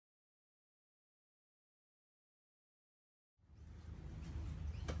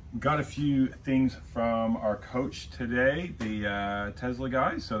got a few things from Arcoche today, the Tesla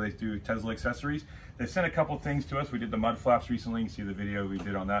guys. So they do Tesla accessories. They sent a couple things to us. We did the mud flaps recently. You can see the video we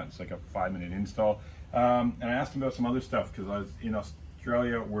did on that. It's like a 5-minute install. And I asked them about some other stuff because I was in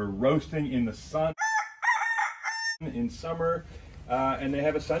Australia. We're roasting in the sun in summer, and they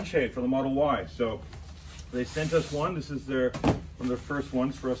have a sunshade for the Model Y. So they sent us one. This is one of their first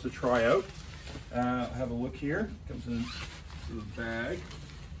ones for us to try out. Have a look here. Comes in the bag.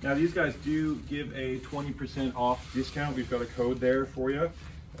 Now these guys do give a 20% off discount. We've got a code there for you.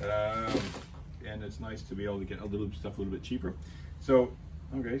 And it's nice to be able to get a little stuff a little bit cheaper. So,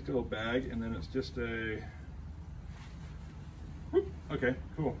 okay, it's got a little bag, and then it's just a, whoop, okay,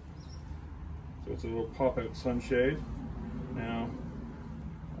 cool. So it's a little pop-out sunshade. Now,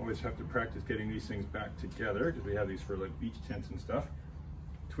 always have to practice getting these things back together because we have these for like beach tents and stuff.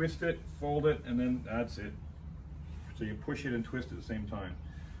 Twist it, fold it, and then that's it. So you push it and twist at the same time.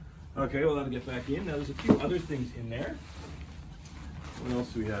 Okay, well that'll get back in. Now there's a few other things in there. What else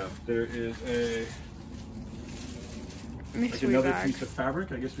do we have? There is another bag. piece of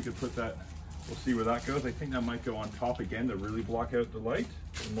fabric. I guess we could put that, we'll see where that goes. I think that might go on top again to really block out the light.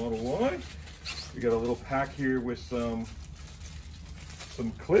 The Model Y. We got a little pack here with some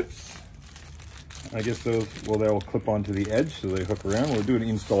clips. I guess those, well, they'll clip onto the edge so they hook around. We'll do an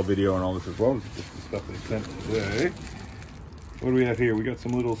install video on all this as well. This is just the stuff they sent today. What do we have here? We got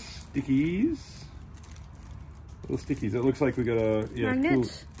some little stickies. It looks like we got a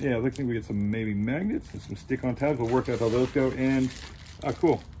magnets. Cool, yeah, it looks like we got some maybe magnets and some stick-on tabs. We'll work out how those go. And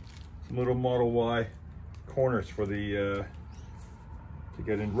cool, some little Model Y corners for the to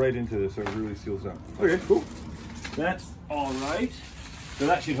get in right into this, so it really seals up. Okay, cool. That's all right. So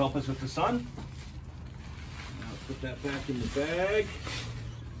that should help us with the sun. Now put that back in the bag.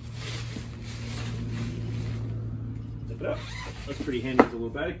 Zip it up. That's pretty handy with a little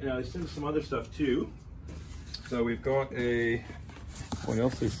bag. Now they send some other stuff too. So we've got what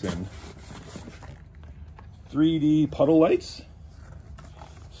else they send? 3D puddle lights.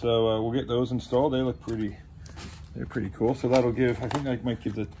 So we'll get those installed. They look they're pretty cool. So that'll give, I think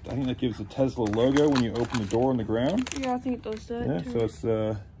that gives the Tesla logo when you open the door on the ground. Yeah, I think it does that. Yeah, too.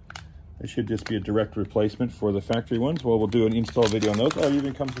 so it should just be a direct replacement for the factory ones. Well, we'll do an install video on those. Oh, it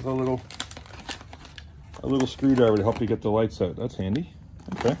even comes with a little screwdriver to help you get the lights out. That's handy.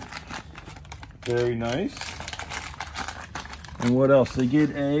 Okay. Very nice. And what else? They get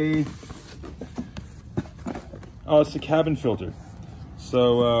it's the cabin filter.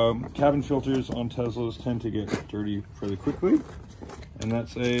 So cabin filters on Teslas tend to get dirty fairly quickly. And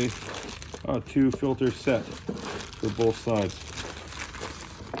that's a 2 filter set for both sides.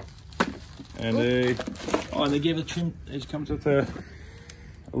 And they give a trim. It comes with a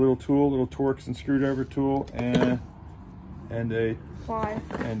little tool, little Torx and screwdriver tool, and a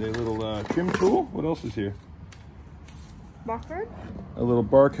little trim tool. What else is here? Barcode? A little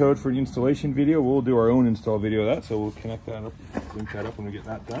barcode for the installation video. We'll do our own install video of that, so we'll connect that up, link that up when we get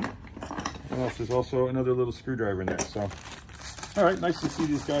that done. What else? There's also another little screwdriver in there. So, all right, nice to see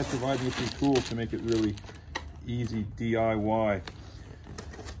these guys providing with these tools to make it really easy DIY.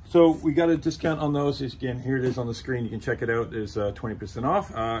 So we got a discount on those. Again, here it is on the screen. You can check it out. There's 20%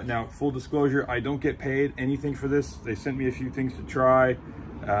 off. Now, full disclosure, I don't get paid anything for this. They sent me a few things to try.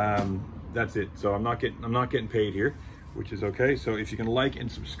 That's it. So I'm not getting paid here, which is okay. So if you can like and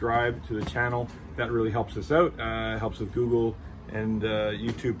subscribe to the channel, that really helps us out. Helps with Google and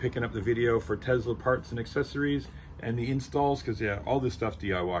YouTube picking up the video for Tesla parts and accessories and the installs, because yeah, all this stuff's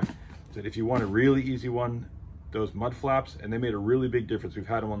DIY. So if you want a really easy one, those mud flaps, and they made a really big difference. We've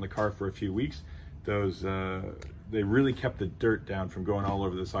had them on the car for a few weeks. Those they really kept the dirt down from going all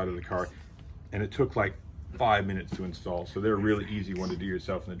over the side of the car, and it took like 5 minutes to install. So they're a really easy one to do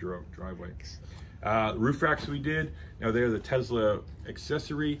yourself in the driveway. Roof racks we did. Now they're the Tesla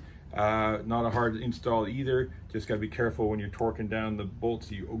accessory. Not a hard install either. Just got to be careful when you're torquing down the bolts.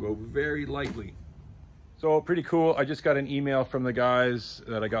 You go very lightly. So pretty cool. I just got an email from the guys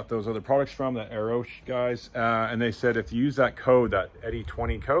that I got those other products from, the Arcoche guys, and they said if you use that code, that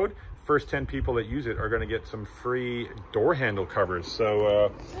Eddie20 code, first 10 people that use it are going to get some free door handle covers.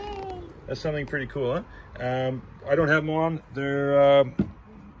 So that's something pretty cool, huh? I don't have them on. They're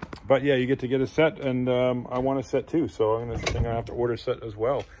but yeah, you get to get a set, and I want a set too, so I'm gonna have to order a set as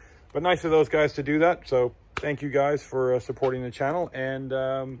well. But nice of those guys to do that. So thank you guys for supporting the channel, and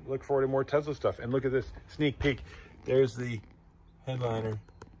look forward to more Tesla stuff. And look at this sneak peek. There's the headliner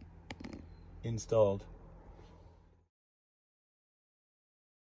installed.